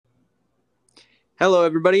Hello,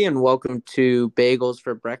 everybody, and welcome to Bagels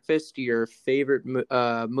for Breakfast, your favorite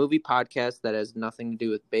movie podcast that has nothing to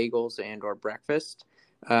do with bagels and/or breakfast.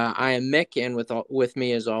 I am Mick, and with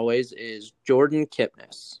me, as always, is Jordan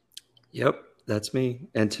Kipnis. Yep, that's me.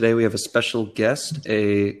 And today we have a special guest,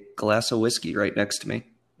 a glass of whiskey right next to me.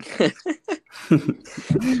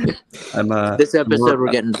 This episode,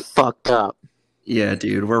 we're getting fucked up. Yeah,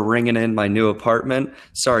 dude, we're ringing in my new apartment.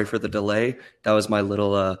 Sorry for the delay. That was my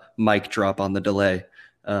little mic drop on the delay.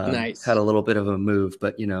 Nice. Had a little bit of a move,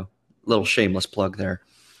 but little shameless plug there.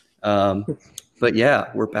 But yeah,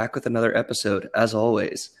 we're back with another episode, as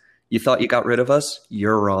always. You thought you got rid of us?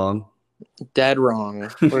 You're wrong. Dead wrong.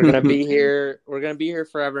 We're gonna be here. We're gonna be here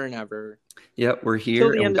forever and ever. Yep, we're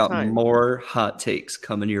here, and we got more hot takes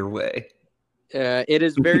coming your way. It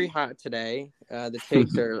is very hot today. The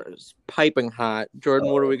takes are piping hot. Jordan,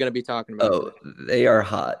 what are we going to be talking about? Oh, they are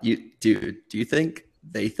hot. Do you think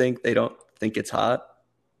they don't think it's hot?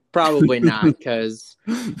 Probably not, because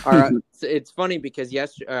it's funny because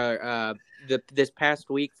this past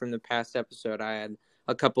week from the past episode, I had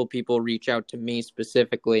a couple people reach out to me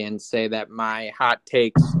specifically and say that my hot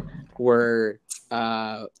takes were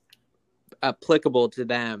applicable to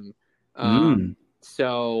them.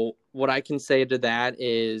 So what I can say to that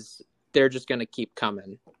is they're just going to keep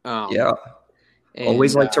coming. Yeah.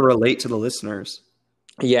 Always like to relate to the listeners.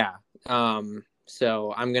 Yeah.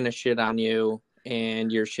 So I'm going to shit on you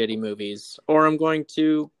and your shitty movies, or I'm going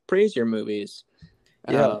to praise your movies.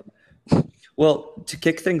 Yeah. Well, to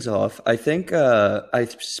kick things off, I think I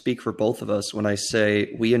speak for both of us when I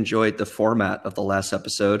say we enjoyed the format of the last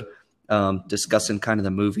episode, discussing kind of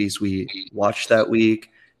the movies we watched that week,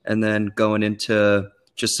 and then going into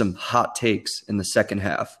just some hot takes in the second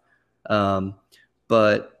half.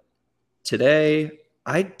 But today,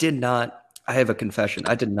 I have a confession.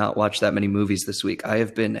 I did not watch that many movies this week. I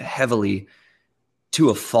have been heavily, to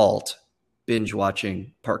a fault, binge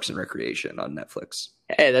watching Parks and Recreation on Netflix.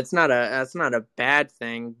 Hey, that's not a bad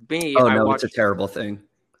thing. It's a terrible thing.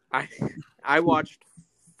 I watched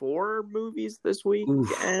 4 movies this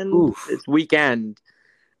weekend. Oof. This weekend.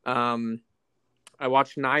 I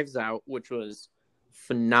watched Knives Out, which was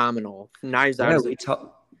phenomenal. Knives Out. We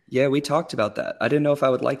talked about that. I didn't know if I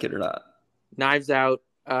would like it or not. Knives Out.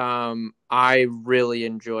 I really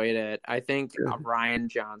enjoyed it. I think Rian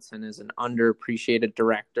Johnson is an underappreciated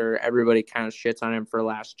director. Everybody kind of shits on him for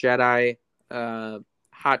Last Jedi.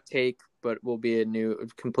 Hot take, but will be a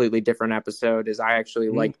completely different episode. Is I actually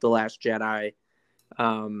like The Last Jedi.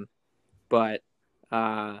 But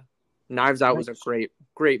Knives Out was a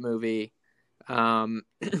great movie. And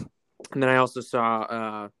then I also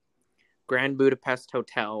saw Grand Budapest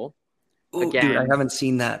Hotel. Ooh, again, dude, I haven't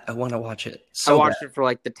seen that. I want to watch it. I watched it for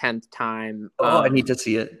like the 10th time. I need to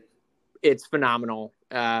see it. It's phenomenal.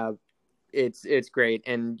 It's great,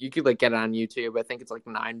 and you could get it on YouTube. I think it's like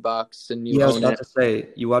 $9, and I was about to say,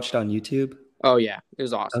 you watched it on YouTube? Oh yeah, it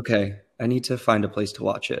was awesome. Okay, I need to find a place to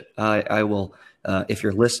watch it. I will. If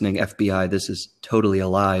you're listening, FBI, this is totally a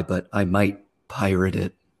lie, but I might pirate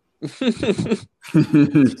it.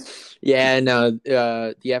 Yeah, no,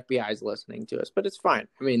 the FBI is listening to us, but it's fine.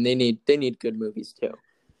 I mean, they need good movies too.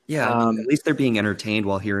 Yeah, at least they're being entertained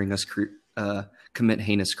while hearing us commit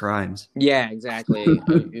heinous crimes. Yeah, exactly.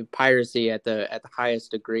 Piracy at the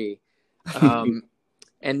highest degree. And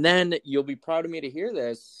then you'll be proud of me to hear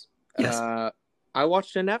this. Yes. I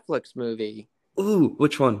watched a Netflix movie. Ooh,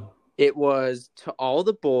 which one? It was To All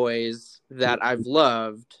the Boys That I've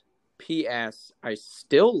Loved. P.S. I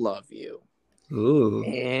Still Love You. Ooh.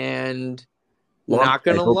 And not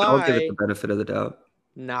gonna lie, I'll give it the benefit of the doubt.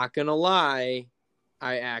 Not gonna lie,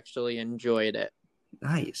 I actually enjoyed it.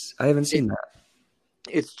 Nice. I haven't seen that.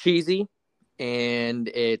 It's cheesy, and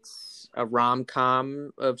it's a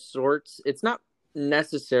rom-com of sorts. It's not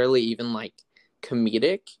necessarily even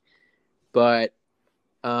comedic, but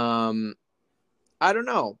I don't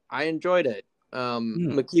know. I enjoyed it.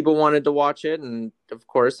 Makiba wanted to watch it, and of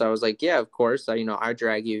course I was like, yeah, of course. I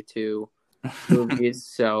drag you to movies,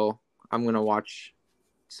 so I'm gonna watch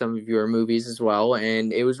some of your movies as well,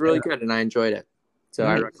 and it was really good, and I enjoyed it. So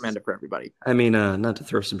nice. I recommend it for everybody. I mean, not to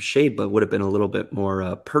throw some shade, but would have been a little bit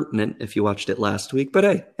more pertinent if you watched it last week.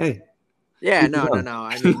 But hey. Yeah, no.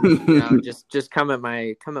 I mean, just come at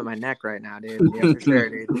my neck right now, dude. Yeah, for sure,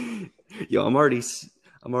 dude. Yo, I'm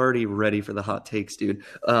already ready for the hot takes, dude.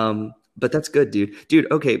 But that's good, dude.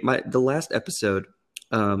 Dude, okay, the last episode,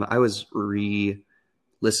 I was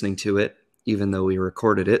re-listening to it, even though we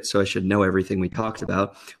recorded it, so I should know everything we talked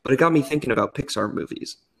about. But it got me thinking about Pixar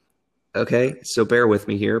movies. Okay, so bear with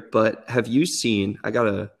me here. But have you seen, I got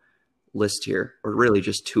a list here, or really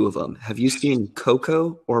just 2 of them. Have you seen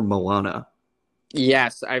Coco or Moana?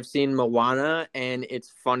 Yes, I've seen Moana, and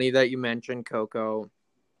it's funny that you mentioned Coco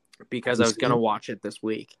Have because you I was seen gonna it? watch it this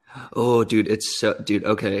week. Oh, dude, it's so, dude,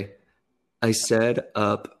 okay. I said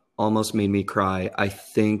Up almost made me cry. I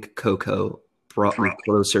think Coco brought me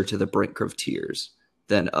closer to the brink of tears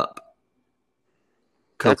than Up.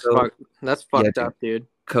 That's Coco, that's yeah, fucked dude. up, dude.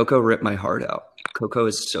 Coco ripped my heart out. Coco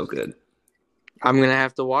is so good. I'm gonna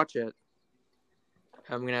have to watch it.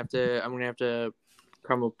 I'm gonna have to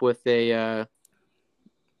come up with a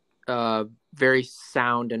very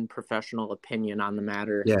sound and professional opinion on the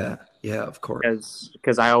matter Yeah, yeah, of course.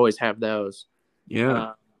 because I always have those. Yeah.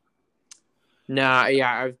 Uh, nah,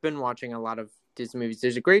 yeah, I've been watching a lot of Disney movies.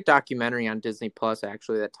 There's a great documentary on Disney Plus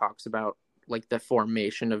actually that talks about like the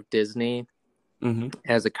formation of Disney Hmm.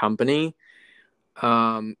 as a company,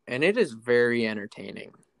 and it is very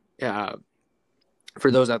entertaining. Uh, for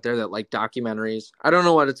those out there that like documentaries, I don't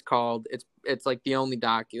know what it's called. It's like the only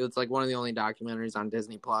It's like one of the only documentaries on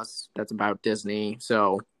Disney Plus that's about Disney.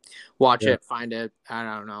 So watch Yeah. it, find it. I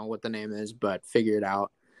don't know what the name is, but figure it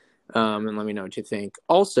out. And let me know what you think.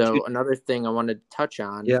 Also, Dude, another thing I wanted to touch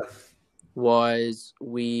on yeah. was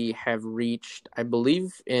we have reached, I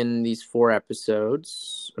believe, in these 4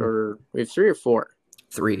 episodes, or we have 3 or 4.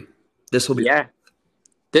 3. This will be Yeah,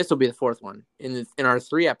 this will be the 4th one. In our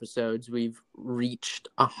 3 episodes, we've reached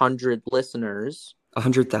 100 listeners.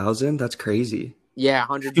 100,000. That's crazy.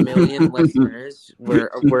 100 million listeners.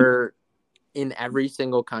 We're in every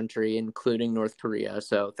single country, including North Korea.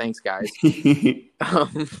 So thanks, guys.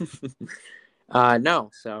 Um, no,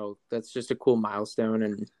 so that's just a cool milestone,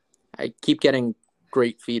 and I keep getting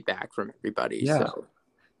great feedback from everybody. Yeah. So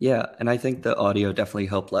Yeah, and I think the audio definitely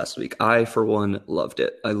helped last week. I, for one, loved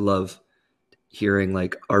it. I love hearing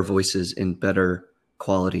like our voices in better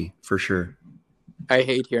quality for sure. I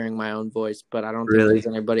hate hearing my own voice, but I don't think Really? there's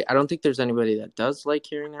anybody. I don't think there's anybody that does like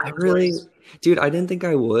hearing their I own really, voice. dude, I didn't think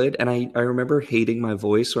I would. And I remember hating my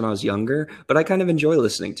voice when I was younger, but I kind of enjoy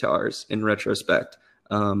listening to ours in retrospect.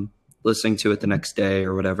 Um, Listening to it the next day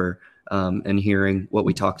or whatever, and hearing what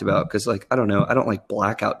we talked about. Cause like, I don't know, I don't like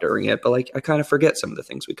blackout during it, but like, I kind of forget some of the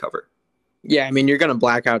things we cover. Yeah, I mean you're gonna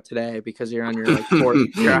black out today because you're on your like fourth.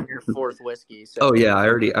 You're on your fourth whiskey. Oh So yeah, I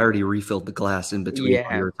already refilled the glass in between while you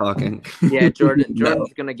yeah, were talking. yeah. No.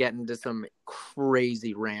 Jordan's gonna get into some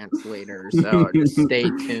crazy rants later. So just stay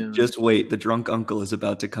tuned. Just wait, the drunk uncle is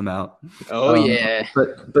about to come out. Oh Um, yeah.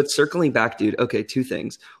 but circling back, dude. Okay, two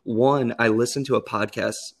things. One, I listened to a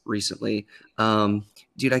podcast recently.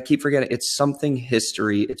 Dude, I keep forgetting. It's something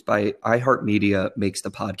history. It's by iHeartMedia makes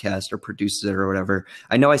the podcast or produces it or whatever.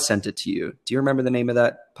 I know I sent it to you. Do you remember the name of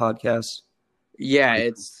that podcast? Yeah,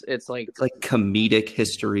 it's like It's like comedic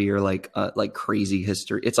history or like crazy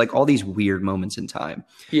history. It's like all these weird moments in time.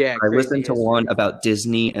 yeah, I crazy listened to one history. about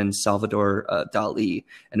Disney and Salvador Dali,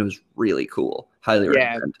 and it was really cool. Highly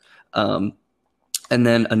Yeah. recommend. Um, and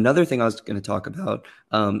then another thing I was going to talk about,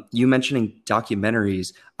 you mentioning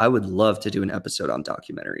documentaries. I would love to do an episode on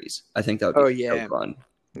documentaries. I think that would be Oh so yeah. fun.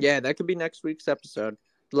 Yeah, that could be next week's episode.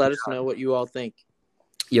 Let us know what you all think.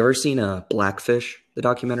 You ever seen Blackfish, the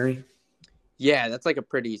documentary? Yeah, that's like a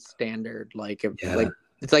pretty standard Yeah,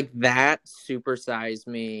 it's like that Super Size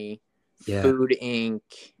Me, yeah. Food Inc.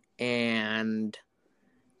 and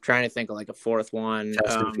trying to think of like a fourth one.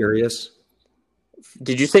 Fast and Furious.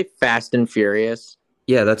 Did you say Fast and Furious?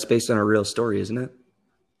 Yeah, that's based on a real story, isn't it?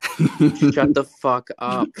 Shut the fuck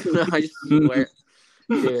up. I swear.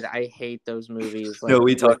 Dude, I hate those movies No, like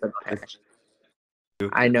we with talked a about this passion. too.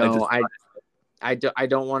 I I know. just I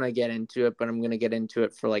don't want to get into it, but I'm going to get into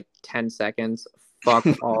it for like 10 seconds. Fuck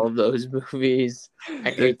all of those movies. I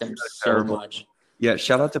they're hate them so so terrible. much. Yeah,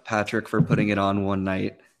 shout out to Patrick for putting it on one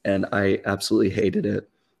night, and I absolutely hated it.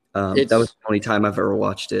 That was It's the only time I've ever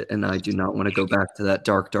watched it, and I do not want to go back to that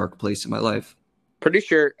dark, dark place in my life. pretty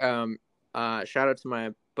sure shout out to my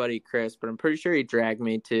buddy Chris, but I'm pretty sure he dragged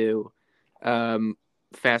me to um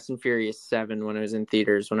Fast and Furious 7 when I was in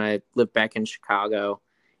theaters when I lived back in Chicago,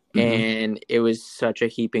 Hmm. and it was such a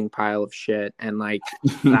heaping pile of shit, and like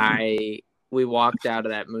I we walked out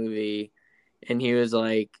of that movie and he was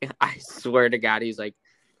like, I swear to God, he's like,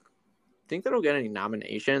 think that'll get any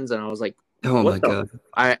nominations? And I was like, Oh what my the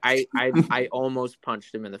god. I almost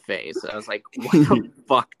punched him in the face. I was like, what the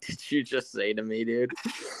fuck did you just say to me, dude?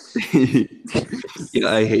 Yeah,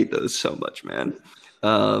 I hate those so much, man.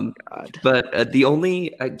 God. But the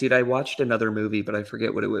only, dude, I watched another movie, but I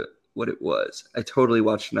forget what it was. I totally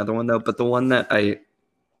watched another one though, but the one that I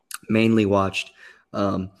mainly watched,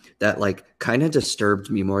 that like kind of disturbed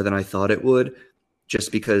me more than I thought it would,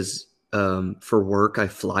 just because for work I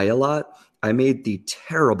fly a lot. I made the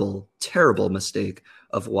terrible, terrible mistake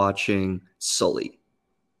of watching Sully.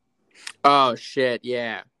 Oh shit,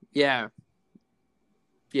 yeah. Yeah.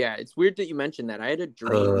 Yeah, it's weird that you mentioned that. I had a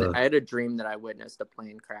dream. Uh, I had a dream that I witnessed a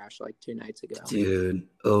plane crash like 2 nights ago. dude.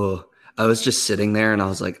 Oh, I was just sitting there and I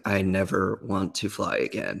was like, I never want to fly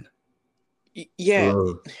again. Yeah,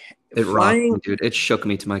 Oh, it rocked me, flying. dude. It shook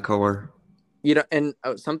me to my core. And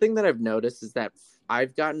something that I've noticed is that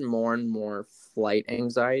I've gotten more and more flight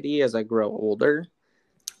anxiety as I grow older.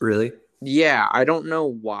 Really? Yeah, I don't know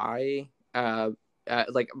why.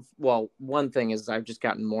 Like, well, one thing is I've just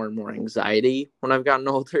gotten more and more anxiety when I've gotten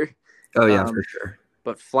older. Oh yeah, for Um, sure.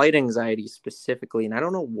 but flight anxiety specifically, and I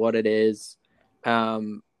don't know what it is.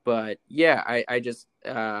 But yeah, I just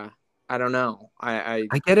I don't know. I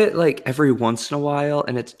get it like every once in a while,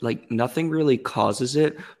 and it's like nothing really causes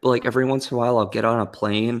it, but like every once in a while, I'll get on a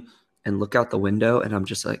plane and look out the window, and I'm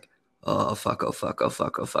just like, oh fuck, oh fuck, oh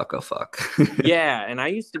fuck, oh fuck, oh fuck. Yeah, and I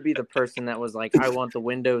used to be the person that was like, I want the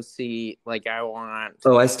window seat, like I want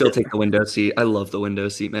Oh, I still take the window seat. I love the window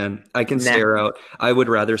seat, man. I can nah, stare out. I would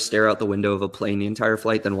rather stare out the window of a plane the entire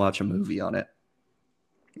flight than watch a movie on it.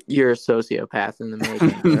 you're a sociopath in the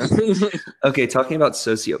making, bro. Okay, talking about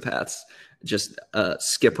sociopaths, just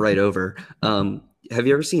skip right over. Have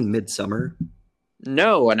you ever seen Midsummer?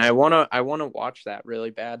 No, and I wanna watch that really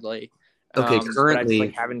badly. Okay, But I just like currently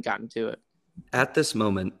haven't gotten to it. at this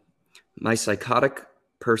moment, my psychotic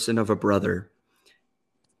person of a brother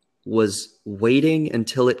was waiting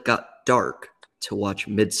until it got dark to watch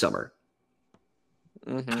Midsummer.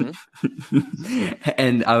 Hmm.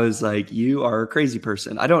 And I was like, you are a crazy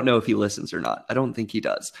person. I don't know if he listens or not. I don't think he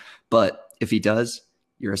does. But if he does,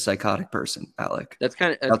 you're a psychotic person, Alec. That's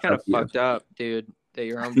That's kind up of to you. fucked up, dude. That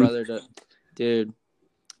your own brother to, dude. It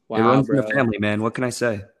Wow, runs in the bro. family, man. What can I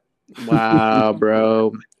say? Wow,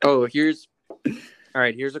 bro. Oh, all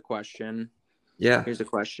right. Here's a question. Yeah. Here's a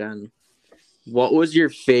question. What was your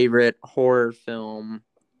favorite horror film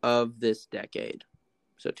of this decade?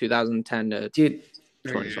 So 2010 to Dude,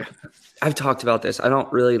 2020. I've talked about this. I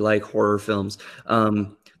don't really like horror films.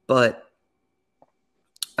 But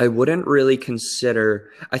I wouldn't really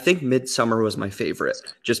consider, I think Midsummer was my favorite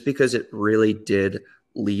just because it really did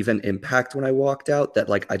leave an impact when I walked out that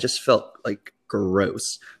like I just felt like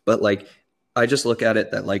gross. But like I just look at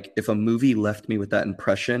it that like if a movie left me with that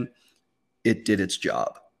impression, it did its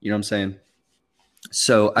job. You know what I'm saying?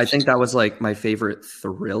 So I think that was like my favorite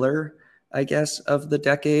thriller, I guess, of the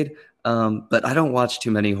decade. But I don't watch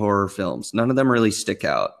too many horror films. None of them really stick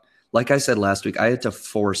out. Like I said last week, I had to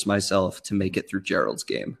force myself to make it through Gerald's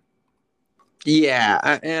Game.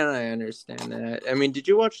 Yeah, and I understand that. I mean, did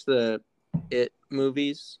you watch the It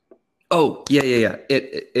movies? Oh, yeah, yeah, yeah.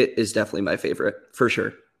 It is definitely my favorite for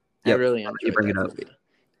sure. I Yep. really You enjoyed bring it that up. movie.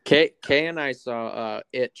 Kay and I saw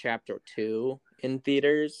It Chapter 2 in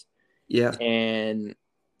theaters, Yeah. and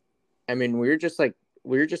I mean, we were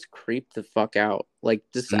just creeped the fuck out. Like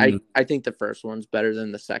this, Mm, I think the first one's better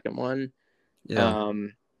than the second one. yeah.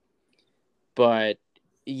 Um, but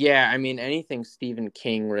yeah, I mean, anything Stephen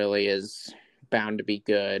King really is bound to be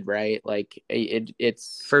good, right? Like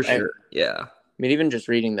For I sure. Yeah. mean, even just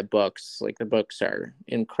reading the books, like the books are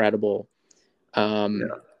incredible. Um, Yeah.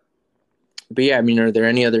 but yeah, I mean, are there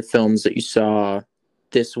any other films that you saw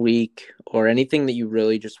this week or anything that you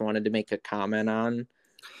really just wanted to make a comment on?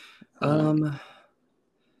 Um,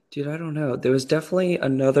 dude, I don't know. There was definitely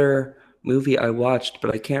another movie I watched,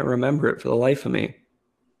 but I can't remember it for the life of me.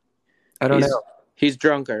 I don't He's know. he's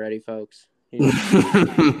drunk already, folks. He's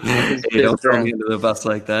Hey, piss don't throw me drunk. under the bus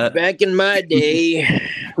like that. Back in my day,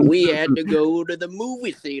 we had to go to the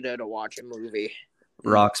movie theater to watch a movie.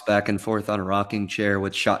 Rocks back and forth on a rocking chair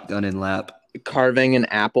with shotgun in lap. Carving an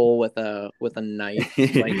apple with a knife,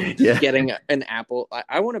 like just Yeah. getting an apple.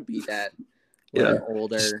 I want to be that when Yeah. I'm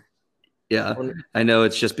older. Yeah. When, I know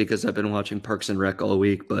it's just because I've been watching Parks and Rec all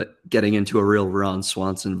week, but getting into a real Ron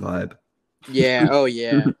Swanson vibe. yeah, oh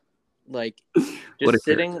yeah, like What a just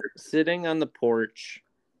character. sitting on the porch,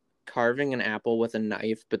 carving an apple with a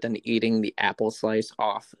knife, but then eating the apple slice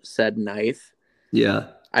off said knife. Yeah.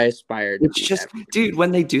 I aspire to It's be just, that. dude,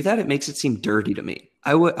 when they do that, it makes it seem dirty to me.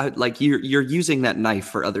 I like you're using that knife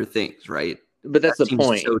for other things, right? But That that's the seems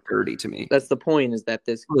point. so dirty to me. That's the point. Is that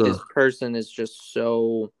this Ugh. person is just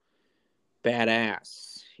so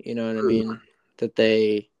badass. You know what I Ugh. mean? That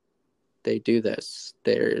they do this.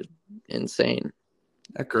 They're insane.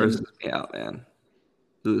 That And grosses me out, man.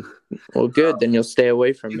 Ugh. well, good. Then you'll stay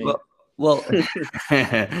away from me. Well,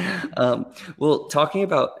 well, talking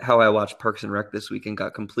about how I watched Parks and Rec this week and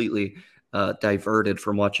got completely diverted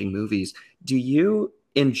from watching movies. Do you,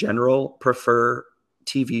 in general, prefer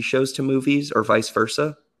TV shows to movies or vice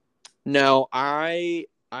versa? No, I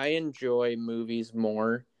enjoy movies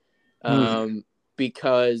more, Hmm. um,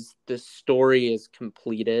 because the story is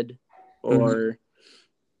completed, or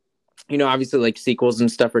obviously like sequels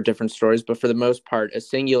and stuff are different stories, but for the most part, a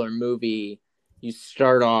singular movie, you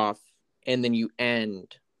start off and then you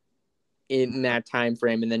end in that time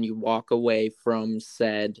frame, and then you walk away from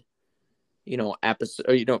said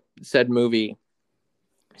episode, or said movie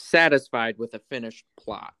satisfied with a finished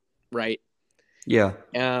plot, right? Yeah.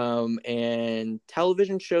 And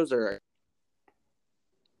television shows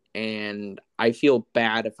and I feel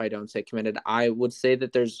bad if I don't say committed. I would say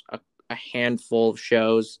that there's a handful of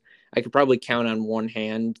shows. I could probably count on one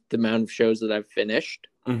hand the amount of shows that I've finished.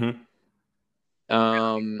 Like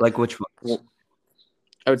which ones?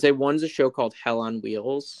 I would say one's a show called Hell on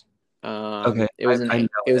Wheels. Okay,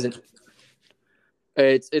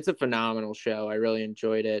 It's a phenomenal show. I really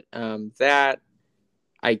enjoyed it. That,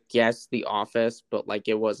 I guess, The Office, but like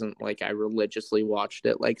it wasn't like I religiously watched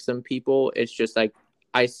it like some people. It's just like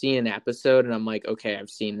I see an episode and I'm like, okay, I've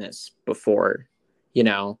seen this before,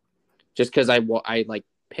 just because I like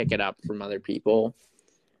pick it up from other people.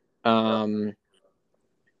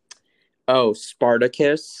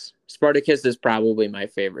 Spartacus. Spartacus is probably my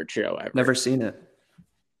favorite show ever. Never seen it.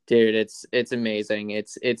 Dude, it's amazing.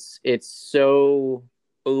 It's so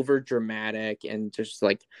over dramatic and just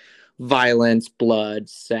like violence, blood,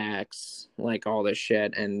 sex, like all this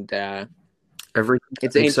shit, and everything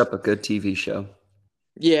makes up a good TV show.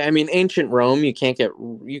 Yeah, I mean, ancient Rome, you can't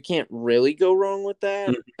really go wrong with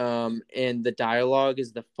that. And the dialogue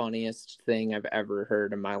is the funniest thing I've ever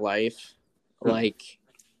heard in my life. Like,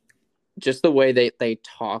 just the way they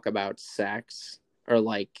talk about sex, or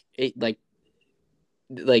like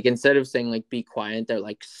instead of saying like be quiet, they're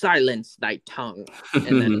like silence thy tongue,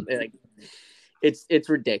 and then like it's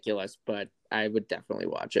ridiculous, but I would definitely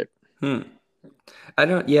watch it.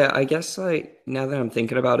 I guess like now that I'm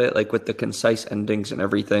thinking about it, like with the concise endings and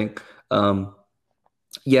everything,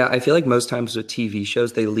 I feel like most times with TV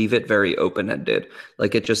shows, they leave it very open-ended.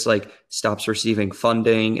 Like it just like stops receiving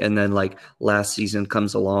funding, and then like last season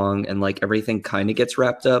comes along and like everything kind of gets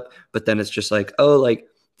wrapped up, but then it's just like, oh, like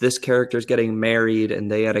this character's getting married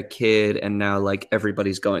and they had a kid and now like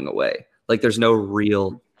everybody's going away. Like there's no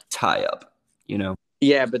real tie-up,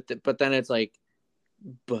 Yeah, but then it's like,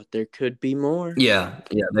 but there could be more. Yeah,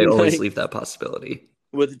 they always leave that possibility.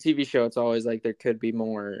 With a TV show, it's always like there could be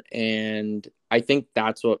more, and I think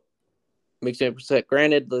that's what makes it upset.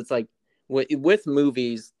 Granted, it's like with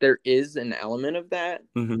movies, there is an element of that,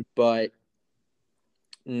 but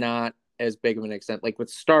not as big of an extent. Like with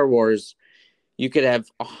Star Wars, you could have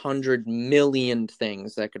 100 million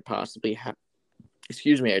things that could possibly happen.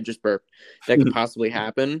 Excuse me, I just burped. That could possibly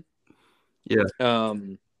happen. Yeah.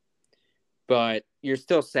 But you're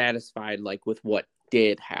still satisfied like with what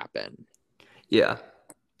did happen. Yeah,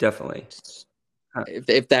 definitely.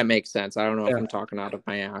 If that makes sense. I don't know if I'm talking out of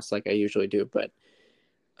my ass like I usually do, but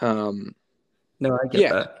no, I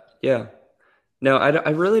get that. Yeah. No, I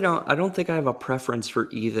really don't. I don't think I have a preference for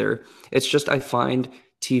either. It's just I find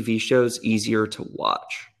TV shows easier to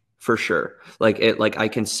watch for sure. Like I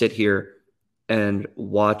can sit here and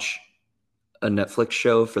watch a Netflix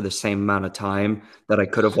show for the same amount of time that I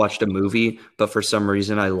could have watched a movie, but for some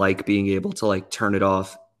reason I like being able to like turn it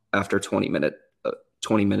off after 20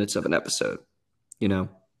 minutes of an episode, Yeah,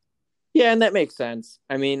 and that makes sense.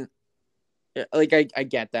 I mean, like I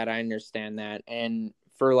get that. I understand that. And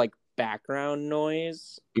for like background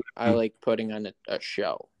noise, I like putting on a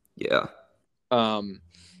show. Yeah. I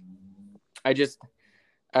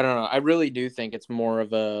don't know. I really do think it's more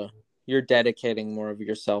of you're dedicating more of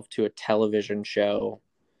yourself to a television show.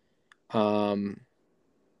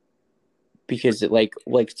 Because it's like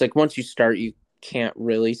once you start, you can't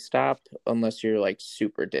really stop unless you're like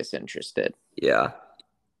super disinterested. Yeah,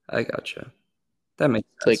 I gotcha. That makes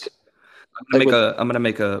sense. I'm gonna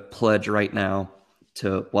make a pledge right now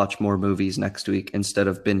to watch more movies next week instead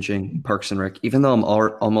of binging Parks and Rec, even though I'm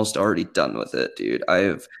almost already done with it, dude.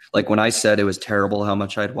 When I said it was terrible how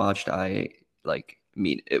much I'd watched, I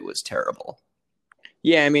mean it was terrible.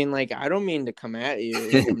 Yeah, I mean, like, I don't mean to come at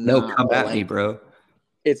you. No, come at me, bro.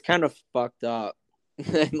 It's kind of fucked up.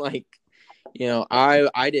 And like,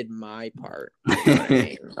 I did my part. You know what I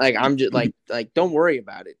mean? Like, I'm just like, don't worry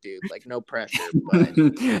about it, dude. Like, no pressure. But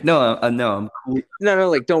no, I'm cool. No,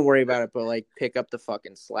 like, don't worry about it. But like, pick up the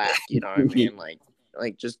fucking slack. You know what I mean? Like,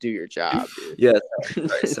 just do your job, dude. Yeah.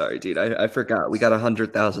 Sorry, dude. I forgot. We got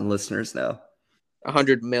 100,000 listeners now.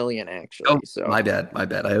 100 million, actually. Oh, so my bad.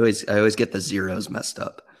 I always get the zeros messed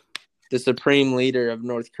up. The supreme leader of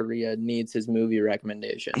North Korea needs his movie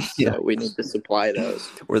recommendations, so we need to supply those.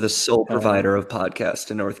 We're the sole provider of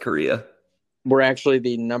podcasts in North Korea. We're actually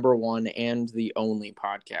the number one and the only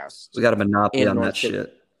podcast We got a monopoly on that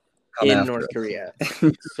shit. Come in after North us. Korea.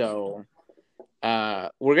 So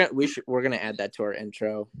we're gonna add that to our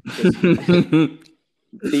intro. Just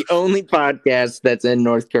the only podcast that's in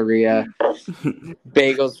North Korea.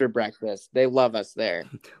 Bagels for breakfast. They love us there.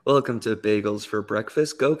 Welcome to Bagels for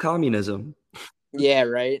breakfast. Go communism. Yeah,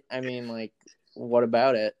 right. I mean, like, what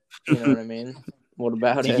about it? You know what I mean? What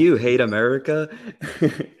about Do it? you hate America?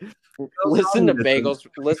 Listen to Bagels.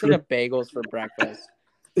 Listen to Bagels for breakfast.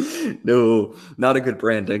 No, not a good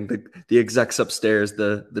branding. The execs upstairs,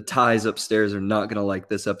 the ties upstairs are not gonna like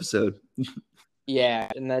this episode. Yeah,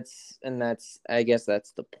 and that's I guess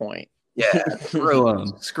that's the point. Yeah, screw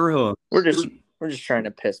them. Screw them. We're just trying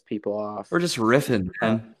to piss people off. We're just riffing,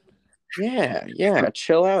 man. Yeah.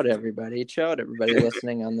 Chill out, everybody. Chill out, everybody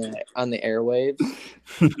listening on the airwaves.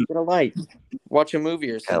 Get a light. Watch a movie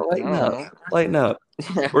or something. Yeah, I don't know. Lighten up.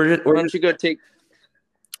 Why don't you go take?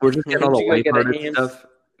 We're just getting all the lighthearted stuff. stuff.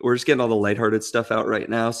 We're just getting all the lighthearted stuff out right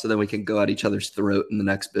now, so then we can go at each other's throat in the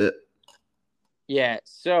next bit. Yeah.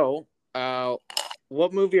 So,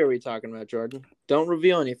 what movie are we talking about, Jordan? Don't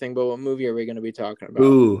reveal anything, but what movie are we going to be talking about?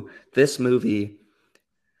 Ooh, this movie.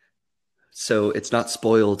 So it's not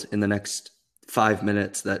spoiled in the next 5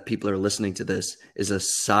 minutes that people are listening to this, is a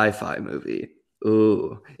sci-fi movie.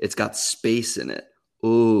 Ooh, it's got space in it.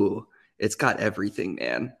 Ooh, it's got everything,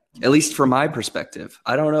 man. At least from my perspective.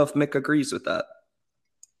 I don't know if Mick agrees with that.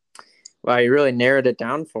 Wow, you really narrowed it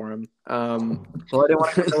down for him. Well, I didn't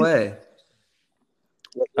want to give it away.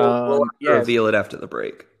 We'll reveal it after the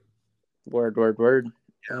break. Word.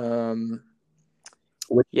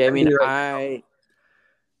 Yeah,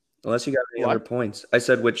 unless you got any other points. I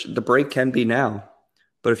said the break can be now.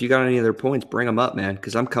 But if you got any other points, bring them up, man,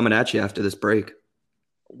 because I'm coming at you after this break.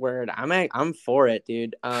 Word. I'm for it,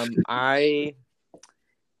 dude. I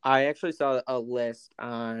actually saw a list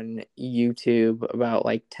on YouTube about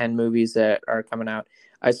like 10 movies that are coming out.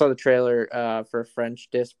 I saw the trailer for French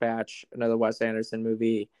Dispatch, another Wes Anderson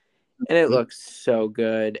movie, and it looks so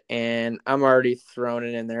good. And I'm already throwing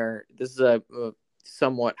it in there. This is a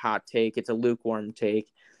somewhat hot take. It's a lukewarm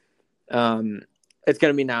take. It's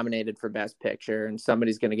going to be nominated for Best Picture, and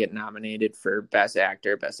somebody's going to get nominated for Best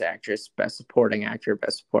Actor, Best Actress, Best Supporting Actor,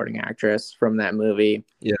 Best Supporting Actress from that movie.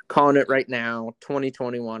 Yeah. Calling it right now,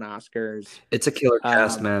 2021 Oscars. It's a killer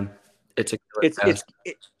cast, man. It's a killer cast.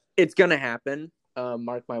 It's going to happen.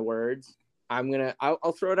 Mark my words.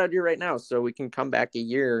 I'll throw it out here right now so we can come back a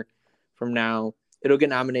year from now. It'll get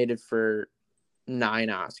nominated for 9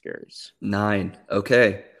 Oscars. 9.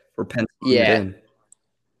 Okay. We're penciling it in.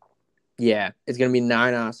 Yeah, it's going to be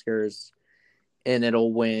 9 Oscars, and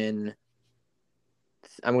it'll win.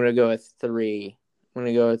 I'm going to go with 3. I'm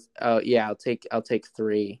going to go with, I'll take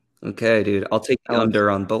 3. Okay, dude. I'll take the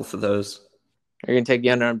under on both of those. You're going to take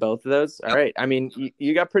the under on both of those? All right. I mean,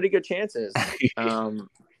 you got pretty good chances.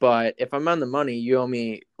 But if I'm on the money, you owe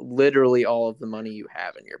me literally all of the money you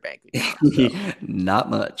have in your bank account. So. Not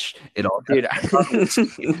much. It all, dude.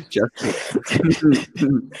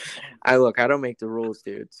 I don't make the rules,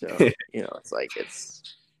 dude. So it's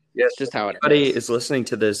just how it is listening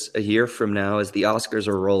to this a year from now as the Oscars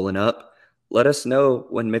are rolling up. Let us know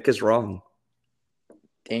when Mick is wrong.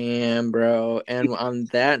 Damn, bro. And on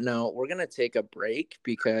that note, we're gonna take a break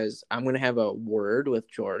because I'm gonna have a word with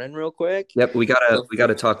Jordan real quick. Yep, we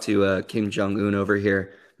gotta talk to Kim Jong-un over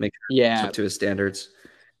here. Make sure he's up to his standards.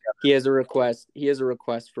 He has a request. He has a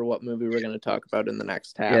request for what movie we're gonna talk about in the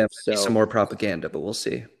next half. Yeah, so some more propaganda, but we'll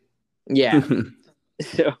see. Yeah.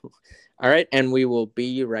 So, all right, and we will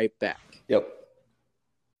be right back. Yep.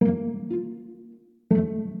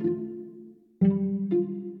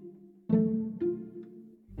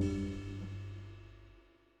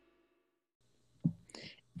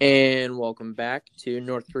 And welcome back to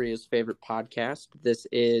North Korea's favorite podcast. This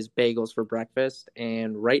is Bagels for Breakfast.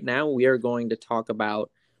 And right now we are going to talk about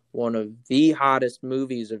one of the hottest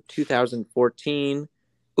movies of 2014,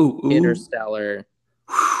 Interstellar.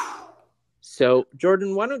 So,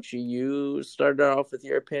 Jordan, why don't you start off with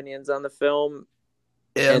your opinions on the film?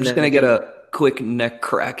 Yeah, I'm just going to get a quick neck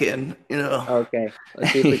crack in, Okay,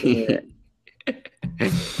 let's see if we can hear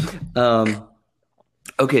it.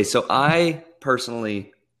 Okay, so I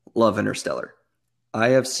personally love Interstellar. I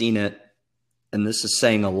have seen it, and this is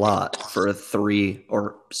saying a lot for a 3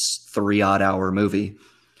 odd hour movie.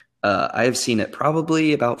 I have seen it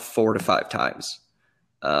probably about 4 to 5 times.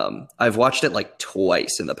 I've watched it like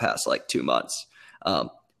twice in the past 2 months.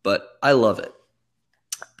 But I love it.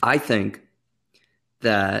 I think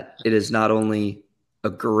that it is not only a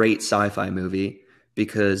great sci-fi movie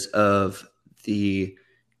because of the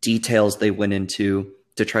details they went into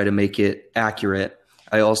to try to make it accurate.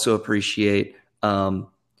 I also appreciate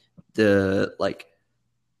the like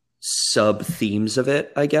sub themes of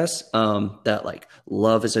it, I guess, that like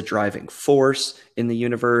love is a driving force in the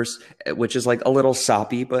universe, which is like a little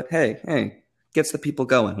soppy, but hey, gets the people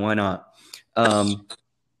going. Why not?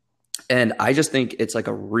 And I just think it's like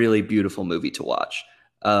a really beautiful movie to watch.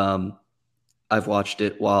 I've watched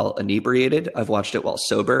it while inebriated, I've watched it while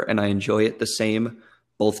sober, and I enjoy it the same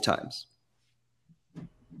both times.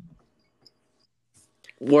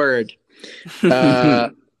 Word.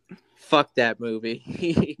 Fuck that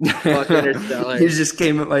movie. Fuck Interstellar. You just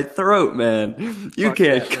came at my throat, man. You Fuck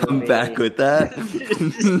can't that come movie. back with that.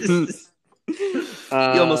 You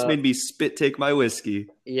almost Uh, made me spit take my whiskey.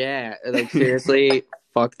 yeah, like seriously,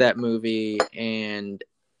 fuck that movie and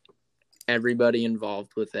everybody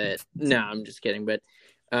involved with it. No, I'm just kidding. But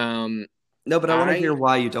No, but I want to hear I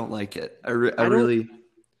why you don't like it. I I don't. really.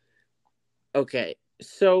 Okay,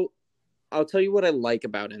 so I'll tell you what I like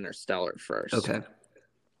about Interstellar first. Okay.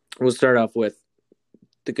 We'll start off with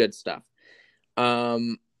the good stuff.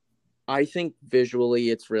 I think visually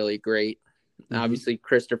it's really great. Obviously,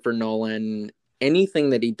 Christopher Nolan, anything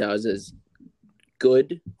that he does is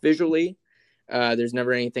good visually. There's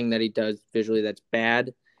never anything that he does visually that's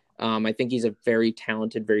bad. I think he's a very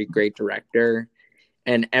talented, very great director,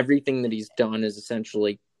 and everything that he's done is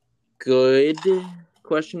essentially good,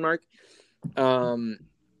 question mark.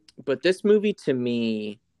 But this movie to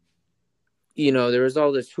me, there was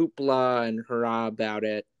all this hoopla and hurrah about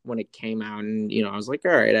it when it came out, and I was like,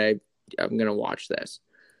 all right, I'm gonna watch this.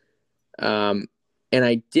 And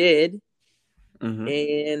I did,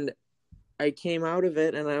 and I came out of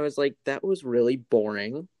it, and I was like, that was really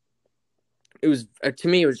boring. It was to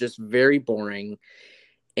me, it was just very boring,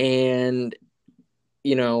 and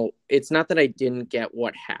it's not that I didn't get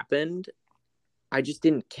what happened. I just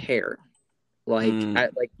didn't care.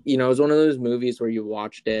 It was one of those movies where you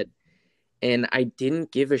watched it and I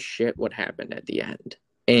didn't give a shit what happened at the end.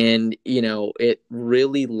 And, it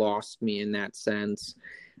really lost me in that sense.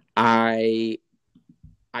 I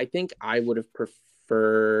think I would have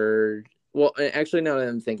preferred, well, actually, now that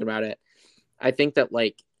I'm thinking about it, I think that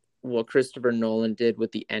like what Christopher Nolan did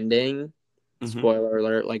with the ending, spoiler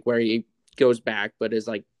alert, like where he goes back, but is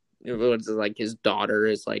like, it's like his daughter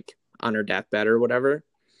is like on her deathbed or whatever.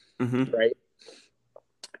 Right.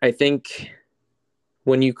 I think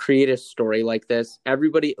when you create a story like this,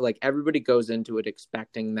 everybody goes into it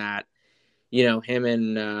expecting that, him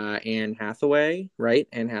and Anne Hathaway, right?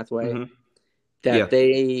 Anne Hathaway, that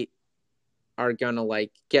they are gonna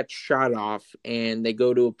like get shot off and they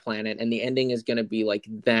go to a planet and the ending is gonna be like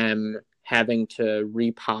them having to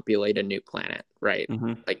repopulate a new planet, right?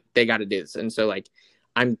 Like they got to do this. And so like,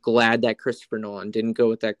 I'm glad that Christopher Nolan didn't go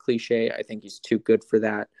with that cliche. I think he's too good for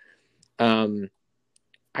that.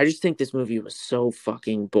 I just think this movie was so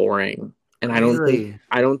fucking boring, and Really?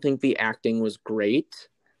 I don't think the acting was great.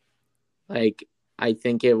 Like, I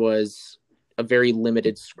think it was a very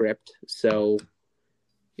limited script, so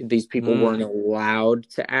these people weren't allowed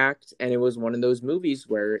to act, and it was one of those movies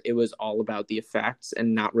where it was all about the effects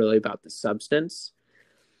and not really about the substance.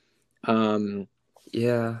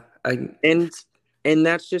 Yeah, and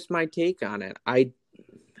that's just my take on it. I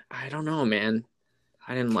don't know, man.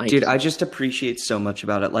 I didn't like Dude, it. I just appreciate so much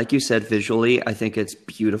about it. Like you said, visually, I think it's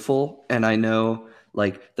beautiful. And I know,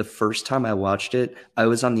 like, the first time I watched it, I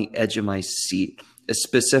was on the edge of my seat.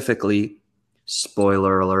 Specifically,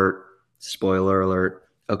 spoiler alert.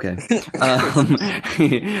 Okay.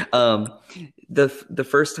 The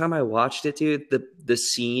first time I watched it, dude, the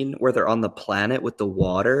scene where they're on the planet with the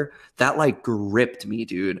water, that like gripped me,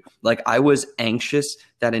 dude. Like I was anxious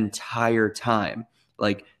that entire time.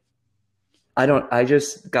 Like I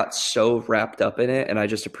just got so wrapped up in it and I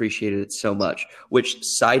just appreciated it so much. Which,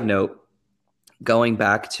 side note, going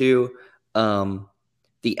back to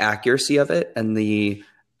the accuracy of it and the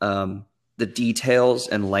details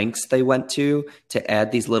and lengths they went to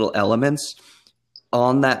add these little elements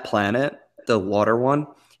on that planet, the water one.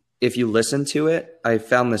 If you listen to it, I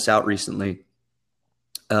found this out recently.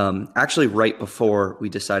 Actually, right before we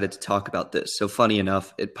decided to talk about this. So funny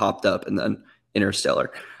enough, it popped up and then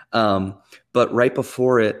Interstellar. But right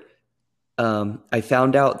before it, I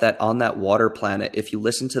found out that on that water planet, if you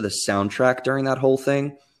listen to the soundtrack during that whole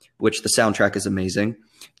thing, which the soundtrack is amazing,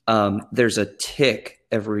 there's a tick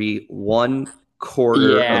every 1/4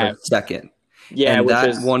 of a second. Yeah, And which that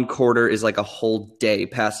is 1/4 is like a whole day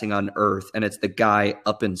passing on Earth. And it's the guy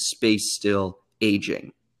up in space still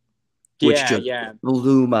aging, which just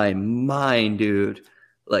blew my mind, dude.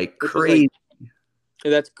 Like which is crazy.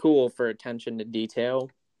 like that's cool for attention to detail.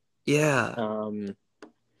 Yeah.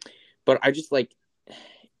 But I just like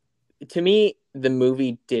to me, the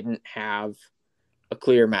movie didn't have a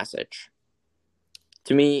clear message.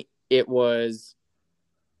 To me, it was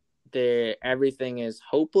everything is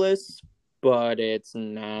hopeless, but it's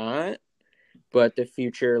not. But the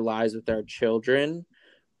future lies with our children,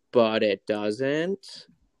 but it doesn't.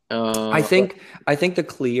 I think I think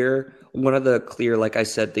one of the clear, like I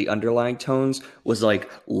said, the underlying tones was like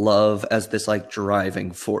love as this like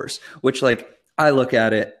driving force, which like I look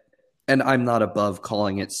at it and I'm not above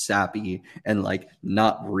calling it sappy and like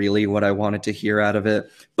not really what I wanted to hear out of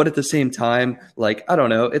it. But at the same time, like, I don't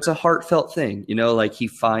know, it's a heartfelt thing, like he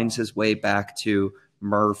finds his way back to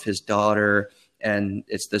Murph, his daughter, and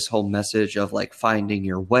it's this whole message of like finding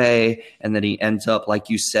your way, and then he ends up, like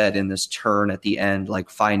you said, in this turn at the end, like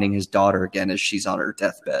finding his daughter again as she's on her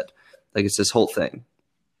deathbed. Like it's this whole thing,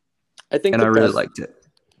 and I really liked it.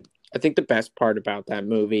 I think the best part about that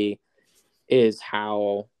movie is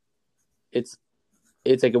how it's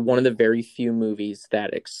like one of the very few movies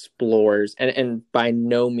that explores, and by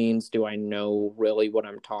no means do I know really what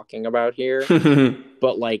I'm talking about here,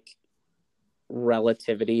 but like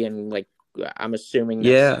relativity and like I'm assuming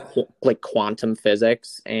that's like quantum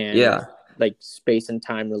physics and like space and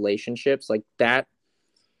time relationships like that.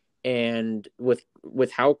 And with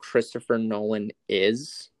how Christopher Nolan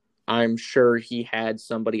is, I'm sure he had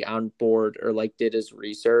somebody on board or like did his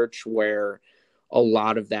research where a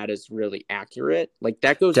lot of that is really accurate. Like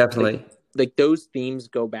that goes definitely like those themes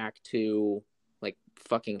go back to like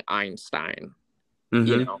fucking Einstein,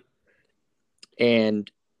 and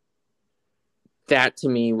that to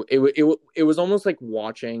me, it was almost like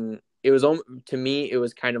watching. It was to me, it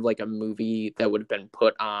was kind of like a movie that would have been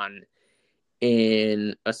put on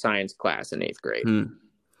in a science class in 8th grade.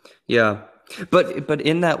 Yeah, but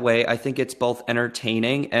in that way, I think it's both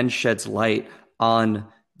entertaining and sheds light on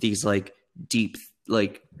these like deep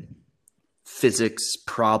like physics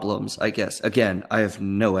problems. I guess again, I have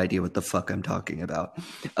no idea what the fuck I'm talking about,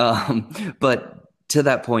 but. To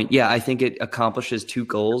that point, yeah, I think it accomplishes two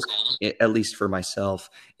goals, at least for myself,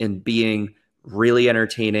 in being really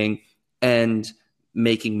entertaining and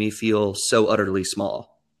making me feel so utterly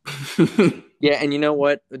small. Yeah, and you know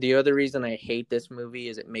what? The other reason I hate this movie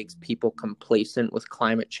is it makes people complacent with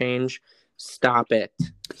climate change. Stop it.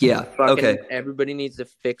 Yeah, okay. Everybody needs to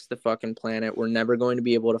fix the fucking planet. We're never going to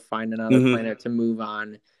be able to find another planet to move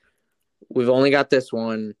on. We've only got this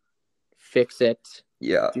one. Fix it.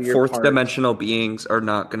 Yeah, fourth dimensional beings are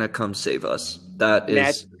not going to come save us. That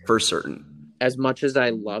is for certain. As much as I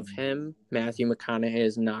love him, Matthew McConaughey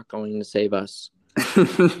is not going to save us.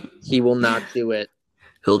 He will not do it.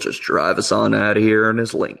 He'll just drive us on out of here in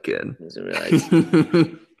his Lincoln.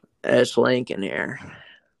 It's Lincoln here.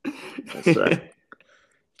 It's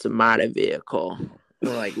a modded vehicle.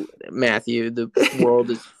 Like, Matthew, the world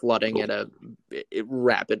is flooding at a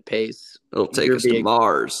rapid pace. It'll take us to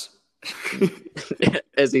Mars.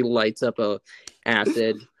 As he lights up a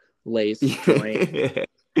acid lace joint.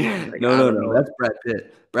 Like, no, that's Brad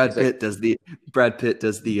Pitt. Brad Pitt does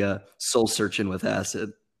the soul searching with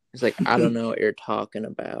acid. He's like, I don't know what you're talking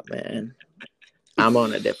about, man. I'm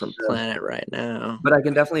on a different planet right now. But I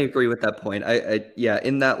can definitely agree with that point. Yeah,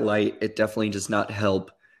 in that light, it definitely does not help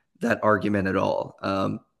that argument at all.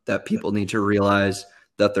 That people need to realize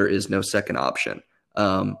that there is no second option.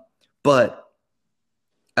 But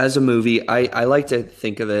as a movie, I like to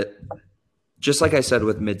think of it just like I said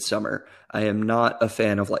with Midsommar. I am not a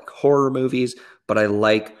fan of like horror movies, but I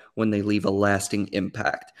like when they leave a lasting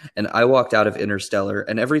impact. And I walked out of Interstellar,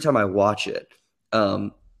 and every time I watch it,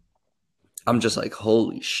 I'm just like,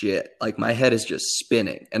 holy shit. Like my head is just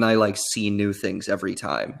spinning, and I like see new things every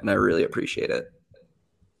time, and I really appreciate it.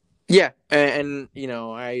 Yeah, and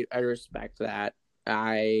I respect that.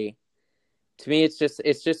 To me, it's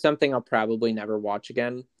just something I'll probably never watch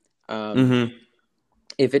again.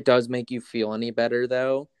 If it does make you feel any better,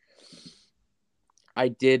 though, I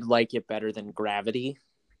did like it better than Gravity.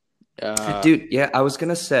 Dude, yeah, I was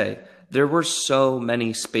gonna say there were so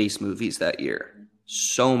many space movies that year,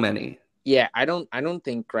 so many. Yeah, I don't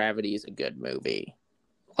think Gravity is a good movie.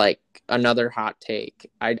 Like, another hot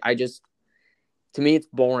take. I just, to me, it's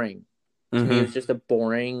boring. To me, it's just a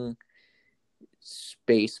boring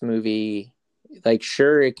space movie. Like,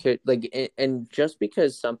 sure, it could, like, and just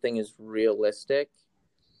because something is realistic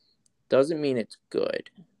doesn't mean it's good.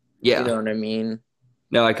 Yeah. You know what I mean?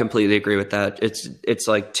 No, I completely agree with that. It's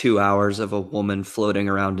like 2 hours of a woman floating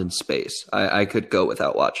around in space. I could go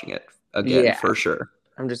without watching it again, for sure.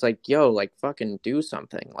 I'm just like, yo, like, fucking do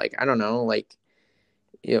something. Like, I don't know, like,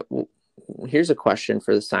 here's a question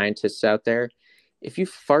for the scientists out there. If you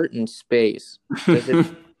fart in space,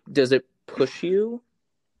 does it push you?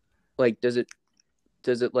 Like, does it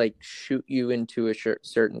does it like shoot you into a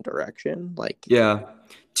certain direction? Like, Yeah. does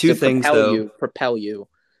Two it things though. propel you?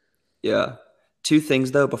 Yeah. Two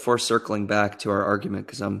things though before circling back to our argument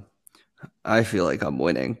because I feel like I'm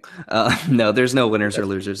winning. No, there's no Dude, winners or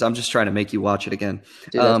losers. I'm just trying to make you watch it again.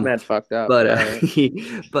 that's Um, mad fucked up. but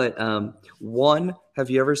But all right. one, have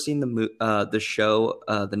you ever seen the show,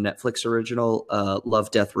 the Netflix original,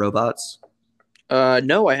 Love, Death, Robots?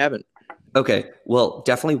 No, I haven't. Okay, well,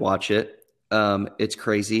 definitely watch it. It's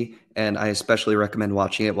crazy, and I especially recommend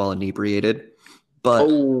watching it while inebriated. But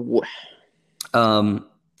Oh, um,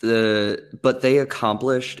 but they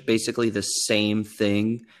accomplished basically the same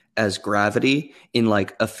thing as Gravity in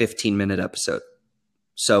like a 15-minute episode.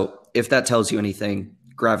 So if that tells you anything,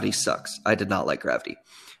 Gravity sucks. I did not like Gravity.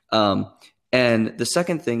 Um, and the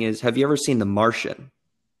second thing is, have you ever seen The Martian?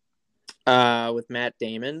 with Matt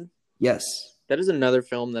Damon. Yes. That is another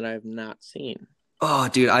film that I have not seen. Oh,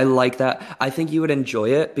 dude, I like that. I think you would enjoy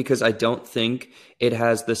it because I don't think it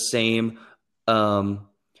has the same. Um,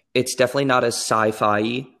 it's definitely not as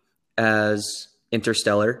sci-fi as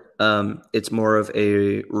Interstellar. It's more of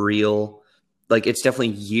a real, like it's definitely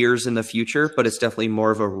years in the future, but it's definitely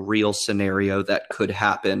more of a real scenario that could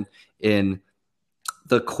happen in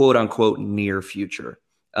the quote unquote near future,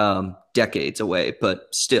 decades away, but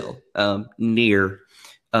still near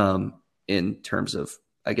in terms of,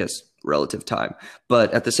 I guess, relative time.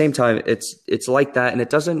 But at the same time, it's like that, and it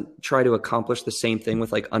doesn't try to accomplish the same thing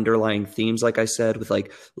with like underlying themes, like I said, with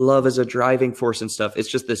like love as a driving force and stuff. It's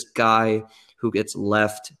just this guy who gets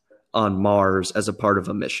left on Mars as a part of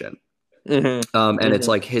a mission. And it's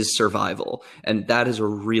like his survival. And that is a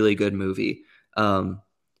really good movie.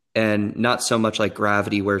 And not so much like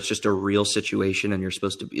Gravity, where it's just a real situation and you're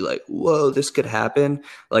supposed to be like, whoa, this could happen.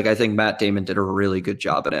 Like, I think Matt Damon did a really good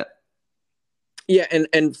job in it. Yeah,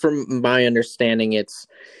 and from my understanding, it's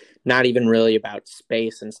not even really about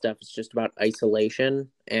space and stuff. It's just about isolation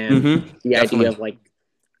and the idea Definitely. of like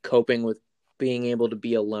coping with being able to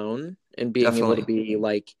be alone and being able to Definitely. be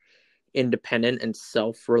like independent and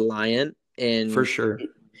self-reliant. For And sure.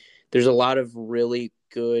 there's a lot of really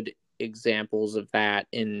good examples of that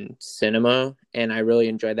in cinema, and I really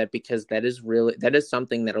enjoy that because that is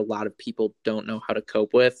something that a lot of people don't know how to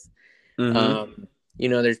cope with. Mm-hmm.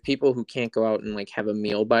 There's people who can't go out and like have a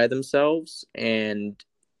meal by themselves, and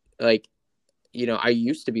like, I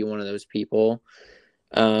used to be one of those people.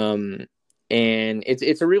 um and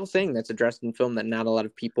it's a real thing that's addressed in film that not a lot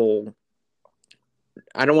of people,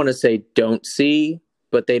 I don't want to say don't see,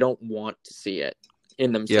 but they don't want to see it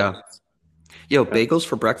in Yeah. themselves. Yo, Bagels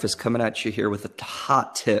for breakfast coming at you here with a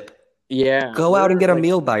hot tip. Yeah, Go out and we're get a like,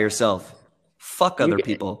 meal by yourself. Fuck you other get,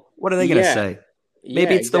 people. What are they going to yeah, say? yeah,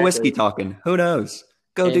 Maybe it's the whiskey exactly. talking. Who knows?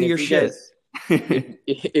 Go do And your if you shit. guys,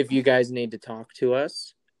 if you guys need to talk to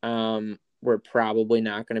us, we're probably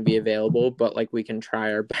not going to be available, but like we can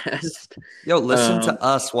try our best. Yo, listen to um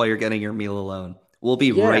us while you're getting your meal alone. We'll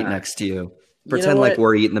be right yeah, next to you. you know Pretend like what,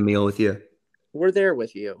 we're eating the meal with you. we're there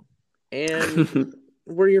with you, and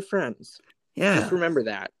we're your friends. Just Yeah. remember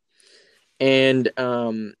that. And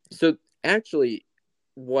so actually,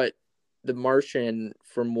 what the Martian,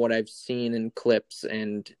 from what I've seen in clips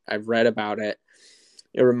and I've read about it,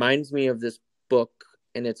 it reminds me of this book,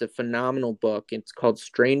 and it's a phenomenal book. It's called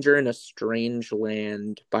Stranger in a Strange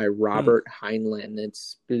Land by Hmm. Robert Heinlein. It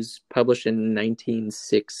was published in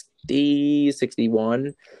 1960,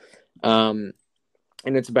 61. And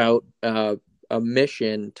it's about a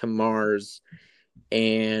mission to Mars,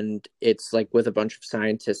 and it's like with a bunch of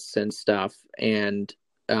scientists and stuff. And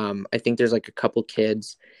I think there's like a couple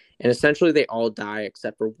kids, and essentially they all die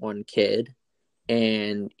except for one kid,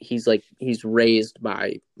 and he's raised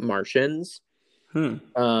by Martians. Hmm.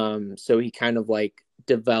 So he kind of like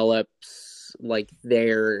develops like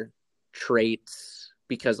their traits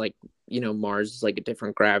because, like, Mars is like a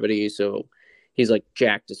different gravity, so he's like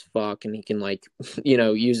jacked as fuck, and he can like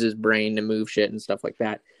use his brain to move shit and stuff like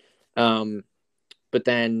that. um but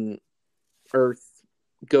then Earth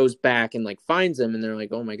goes back and like finds him, and they're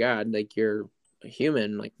like, oh my god, like, you're a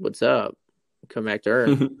human, like, what's up, come back to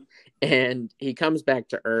Earth. And he comes back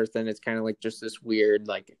to Earth, and it's kind of like just this weird,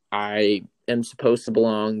 like, I am supposed to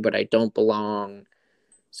belong but I don't belong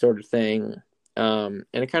sort of thing. And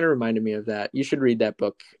it kind of reminded me of that. You should read that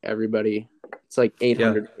book, everybody. It's like Yeah.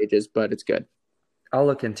 800 pages, but it's good. I'll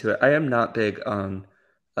look into it. I am not big on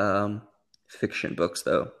um, fiction books,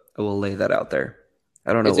 though. I will lay that out there.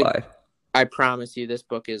 I don't know it's a why. I promise you, this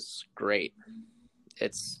book is great.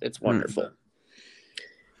 It's Hmm. wonderful.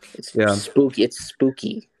 It's Yeah. spooky. It's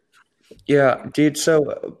spooky. Yeah, dude.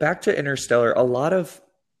 So back to Interstellar. A lot of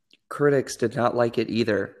critics did not like it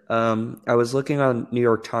either. I was looking on New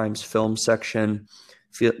York Times film section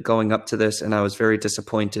going up to this, and I was very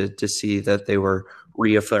disappointed to see that they were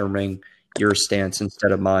reaffirming your stance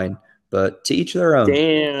instead of mine. But to each their own.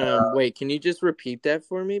 Damn. Wait, can you just repeat that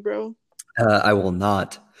for me, bro? I will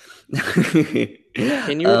not.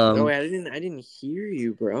 Can you? Oh, I didn't hear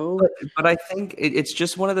you, bro. But I think it's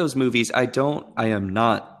just one of those movies. I am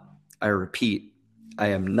not, I repeat, I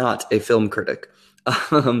am not a film critic.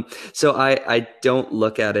 So I don't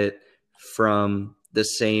look at it from the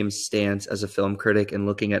same stance as a film critic and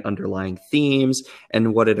looking at underlying themes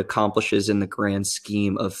and what it accomplishes in the grand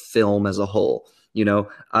scheme of film as a whole.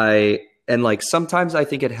 And like sometimes I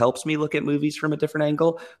think it helps me look at movies from a different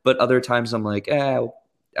angle, but other times I'm like,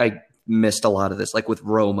 I missed a lot of this, like with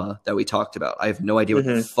Roma that we talked about. I have no idea what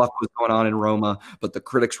the fuck was going on in Roma, but the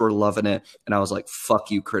critics were loving it. And I was like, fuck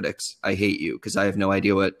you, critics. I hate you because I have no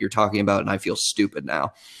idea what you're talking about and I feel stupid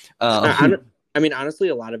now. I mean, honestly,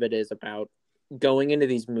 a lot of it is about going into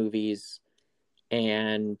these movies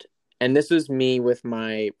and this is me with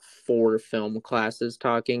my 4 film classes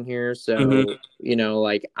talking here. So,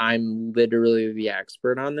 like I'm literally the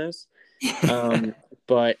expert on this.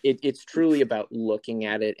 But it's truly about looking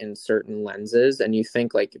at it in certain lenses, and you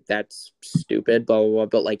think like that's stupid, blah, blah, blah.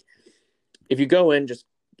 But like, if you go in just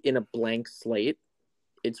in a blank slate,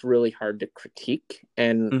 it's really hard to critique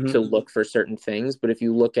and to look for certain things. But if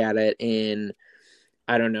you look at it in,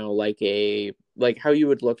 I don't know, like how you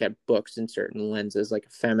would look at books in certain lenses, like a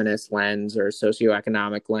feminist lens or a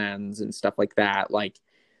socioeconomic lens and stuff like that, like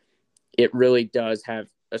it really does have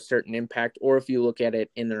a certain impact. Or if you look at it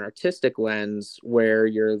in an artistic lens where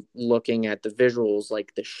you're looking at the visuals,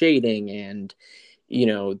 like the shading and,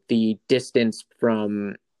 the distance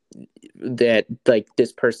from that, like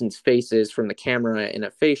this person's faces from the camera in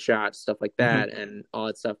a face shot, stuff like that, and all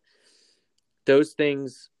that stuff. Those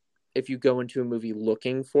things, if you go into a movie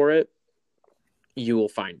looking for it, you will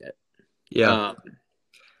find it. Yeah.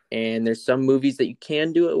 And there's some movies that you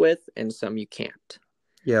can do it with and some you can't.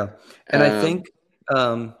 Yeah. And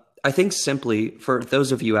I think simply for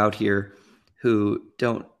those of you out here who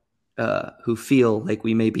don't, who feel like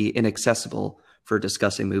we may be inaccessible for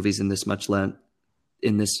discussing movies in this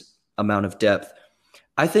in this amount of depth,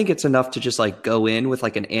 I think it's enough to just like go in with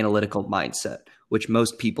like an analytical mindset, which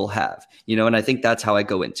most people have, and I think that's how I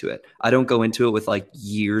go into it. I don't go into it with like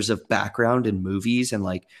years of background in movies and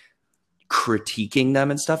like critiquing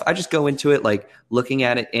them and stuff. I just go into it like looking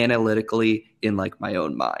at it analytically in like my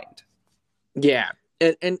own mind. Yeah.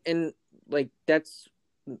 And like that's,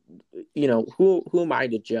 who am I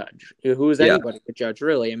to judge? Who is anybody to judge,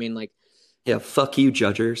 really? I mean, like, yeah, fuck you,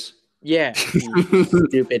 judgers. Yeah, you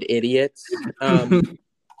stupid idiots.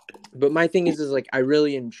 But my thing is like I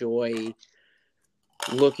really enjoy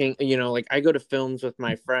looking, like I go to films with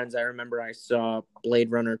my friends. I remember I saw Blade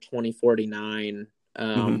Runner 2049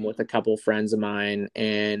 with a couple friends of mine,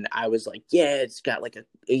 and I was like, yeah, it's got like a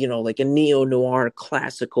like a neo-noir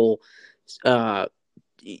classical shot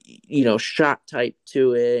type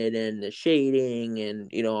to it, and the shading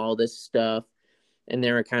and all this stuff. And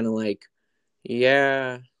they were kind of like,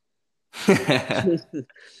 yeah.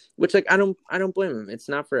 Which like I don't blame them. It's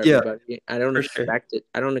not for everybody. I don't expect it.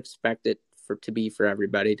 I don't expect it to be for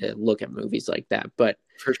everybody to look at movies like that. But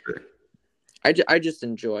for sure, I just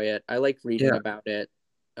enjoy it. I like reading about it.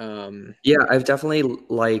 I've definitely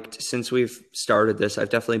liked, since we've started this, I've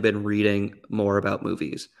definitely been reading more about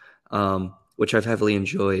movies, which I've heavily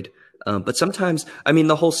enjoyed. But sometimes, I mean,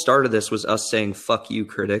 the whole start of this was us saying "fuck you,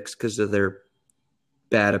 critics" because of their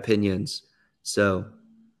bad opinions. So.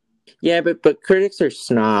 Yeah, but critics are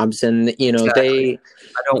snobs, and exactly.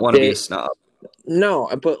 I don't want to be a snob. No,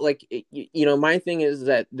 but like my thing is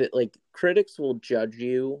that like critics will judge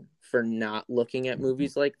you for not looking at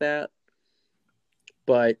movies like that,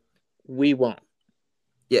 but we won't.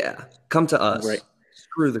 Yeah, come to us. Right.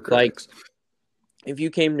 Screw the critics. Like, if you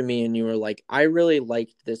came to me and you were like, I really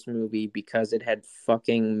liked this movie because it had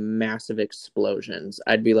fucking massive explosions,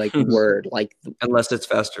 I'd be like, word, like, unless it's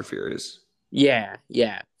Fast or Furious. Yeah,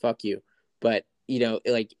 fuck you. But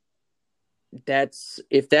like that's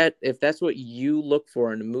if that's what you look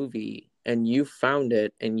for in a movie and you found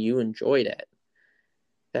it and you enjoyed it,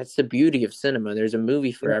 that's the beauty of cinema. There's a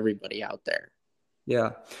movie for everybody out there. Yeah.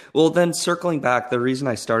 Well, then circling back, the reason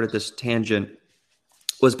I started this tangent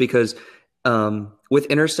was because with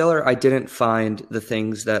Interstellar, I didn't find the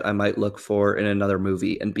things that I might look for in another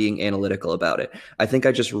movie and being analytical about it. I think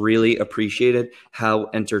I just really appreciated how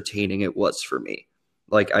entertaining it was for me.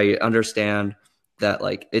 Like, I understand that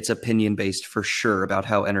like it's opinion based for sure about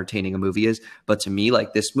how entertaining a movie is. But to me,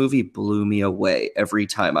 like this movie blew me away every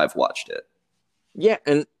time I've watched it. Yeah.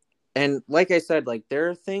 And And like I said, like there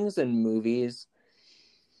are things in movies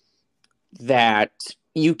that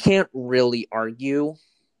you can't really argue.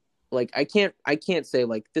 Like I can't say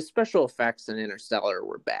like the special effects in Interstellar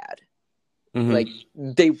were bad. Like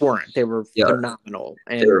Mm-hmm. they weren't. They were Yeah, phenomenal.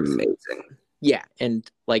 they're And amazing. yeah, and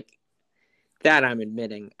like that I'm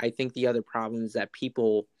admitting. I think the other problem is that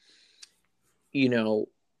people, you know,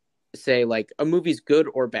 say like a movie's good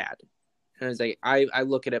or bad. And it's like I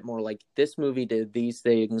look at it more like this movie did these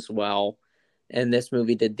things well and this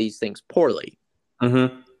movie did these things poorly.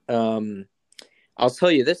 Mm-hmm. Um I'll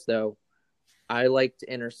tell you this though. I liked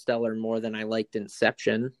Interstellar more than I liked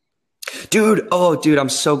Inception. Dude, I'm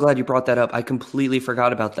so glad you brought that up. I completely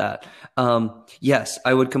forgot about that. Yes,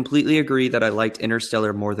 I would completely agree that I liked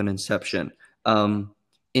Interstellar more than Inception.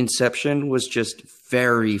 Inception was just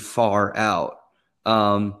very far out,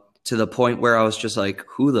 to the point where I was just like,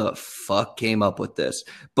 who the fuck came up with this?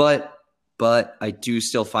 But I do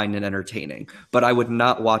still find it entertaining. But I would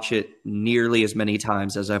not watch it nearly as many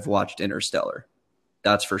times as I've watched Interstellar.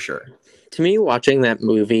 That's for sure. To me, watching that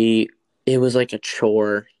movie, it was like a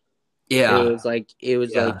chore. Yeah. It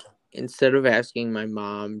was Yeah. like instead of asking my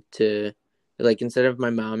mom to like instead of my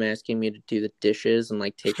mom asking me to do the dishes and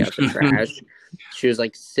like take out the trash, she was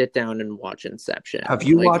like sit down and watch Inception. Have I'm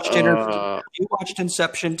you like, watched Have you watched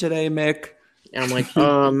Inception today, Mick? and I'm like,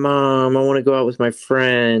 oh mom, I want to go out with my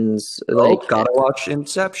friends. Oh, Like gotta watch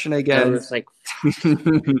Inception I again. was like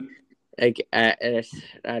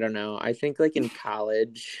I don't know. I think like in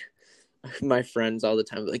college, my friends all the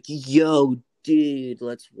time were like, yo, dude,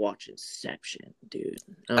 let's watch Inception, dude.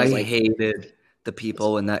 I I was like, hated the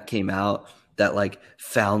people when that came out that like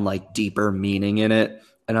found like deeper meaning in it.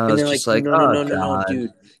 And I and was they're like, just like, no, no, oh no, no, no, God.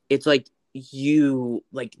 dude. It's like you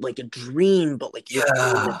like a dream, but like you're in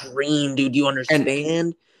the Yeah. dream, dude. You And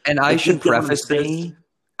understand? and Like you get what I'm saying?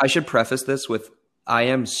 I should preface this with I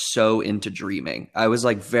am so into dreaming. I was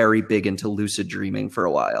like very big into lucid dreaming for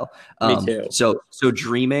a while. Me too. So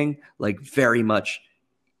dreaming like very much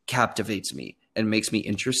captivates me and makes me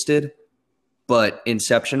interested. But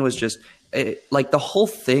Inception was just like the whole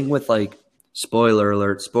thing with like spoiler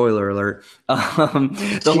alert. The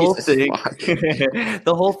whole Jesus thing, fuck.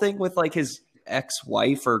 the whole thing with like his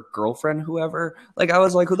ex-wife or girlfriend, whoever. Like I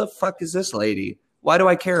was like, who the fuck is this lady? Why do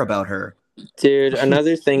I care about her? Dude,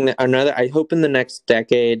 another I hope in the next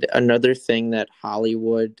decade, another thing that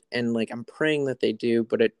Hollywood and like I'm praying that they do,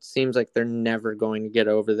 but it seems like they're never going to get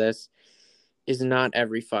over this, is not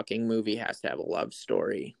every fucking movie has to have a love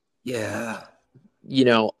story. Yeah. You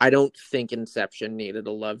know, I don't think Inception needed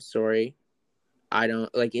a love story. I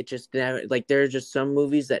don't like it just never like there are just some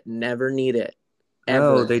movies that never need it.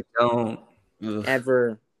 No, Ever. they don't. Ugh.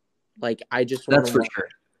 Ever. Like I just want That's to for watch, sure.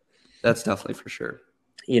 That's definitely for sure.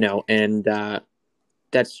 you know, and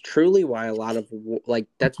that's truly why a lot of like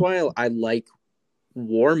that's why I like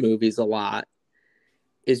war movies a lot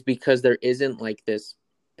is because there isn't like this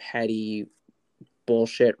petty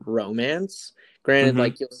bullshit romance. Granted, Hmm.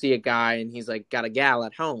 like you'll see a guy and he's like got a gal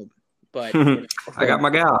at home, but you know, I got my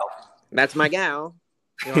gal. that's my gal.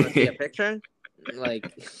 You want to see a picture?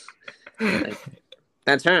 Like, like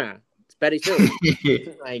that's her. It's Betty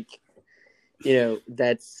Sue. Like, you know,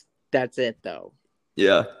 that's it though.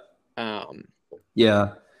 Yeah. Um,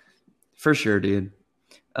 Yeah. For sure, dude.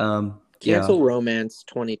 Yeah. Cancel romance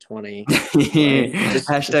 2020. Like,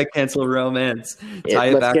 Hashtag cancel romance. Tie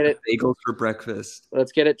it let's back get to it. bagels for breakfast.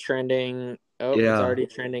 Let's get it trending. Oh, it's Yeah. already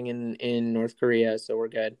trending in North Korea, so we're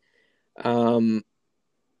good. Um,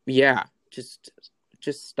 yeah, just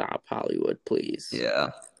stop Hollywood, please.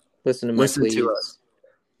 Yeah. Listen to my Listen pleas. to us.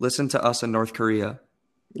 Listen to us in North Korea.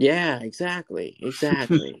 Yeah, exactly. Yeah,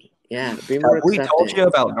 be Have more we told accepting. you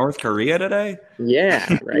about North Korea today?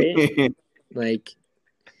 Yeah, right? Like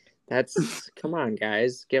that's come on,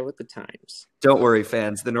 guys, get with the times. Don't worry,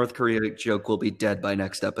 fans. The North Korea joke will be dead by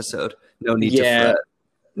next episode. No need to Yeah, fret.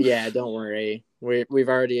 yeah, don't worry. We've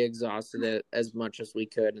already exhausted it as much as we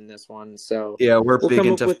could in this one, so Yeah, we're we'll big come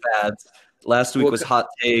up into with. fads. Last week We'll, was hot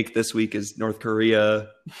take. This week is North Korea.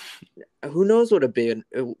 who knows what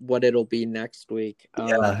it'll be next week?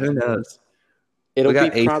 Yeah, who knows? It'll We be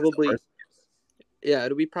got aces. probably yeah,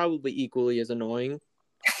 it'll be probably equally as annoying.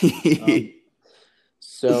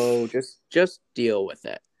 So just deal with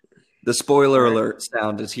it. The spoiler alert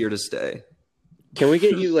sound is here to stay. Can we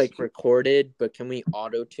get you like recorded, but can we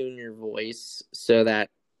auto tune your voice so that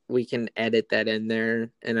we can edit that in there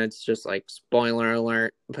and it's just like spoiler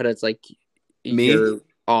alert, but it's like Me? your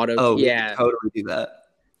auto. Oh, we yeah. can totally do that.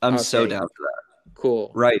 I'm so Okay. down for that.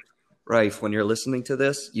 Cool. Right. When you're listening to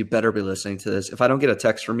this, you better be listening to this. If I don't get a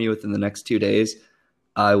text from you within the next 2 days,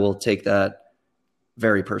 I will take that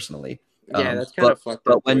very personally. Yeah, that's kind But of fucked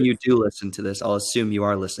but up, when dude. you do listen to this, I'll assume you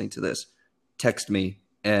are listening to this. Text me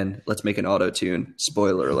and let's make an auto tune.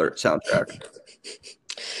 Spoiler alert soundtrack.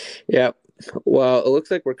 Yeah. Well, it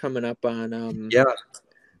looks like we're coming up on Yeah,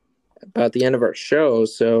 about the end of our show.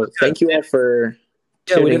 So that's good. thank you all for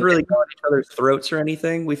Yeah, we didn't tuning really in. go on each other's throats or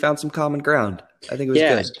anything. We found some common ground. I think it was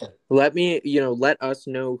Yeah. good. Let us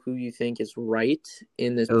know who you think is right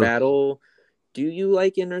in this Oh, battle. Do you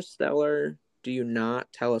like Interstellar? Do you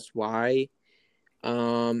not? Tell us why.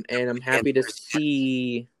 And I'm happy to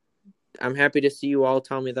see you all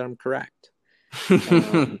tell me that I'm correct.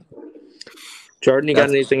 Jordan, you got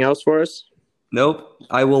that's anything else for us? nope.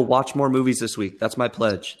 I will watch more movies this week. That's my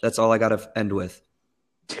pledge. That's all I got to end with.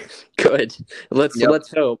 Good. Yep.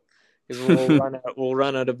 Let's hope, because we'll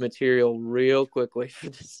run out of material real quickly for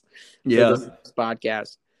Yeah. this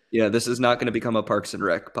podcast. Yeah, this is not going to become a Parks and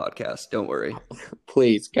Rec podcast. Don't worry.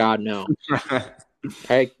 Please, God, no. All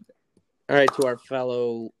right, to our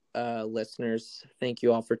fellow listeners, thank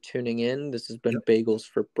you all for tuning in. This has been Yep. Bagels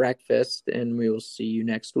for Breakfast, and we will see you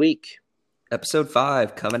next week. Episode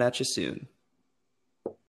 5 coming at you soon.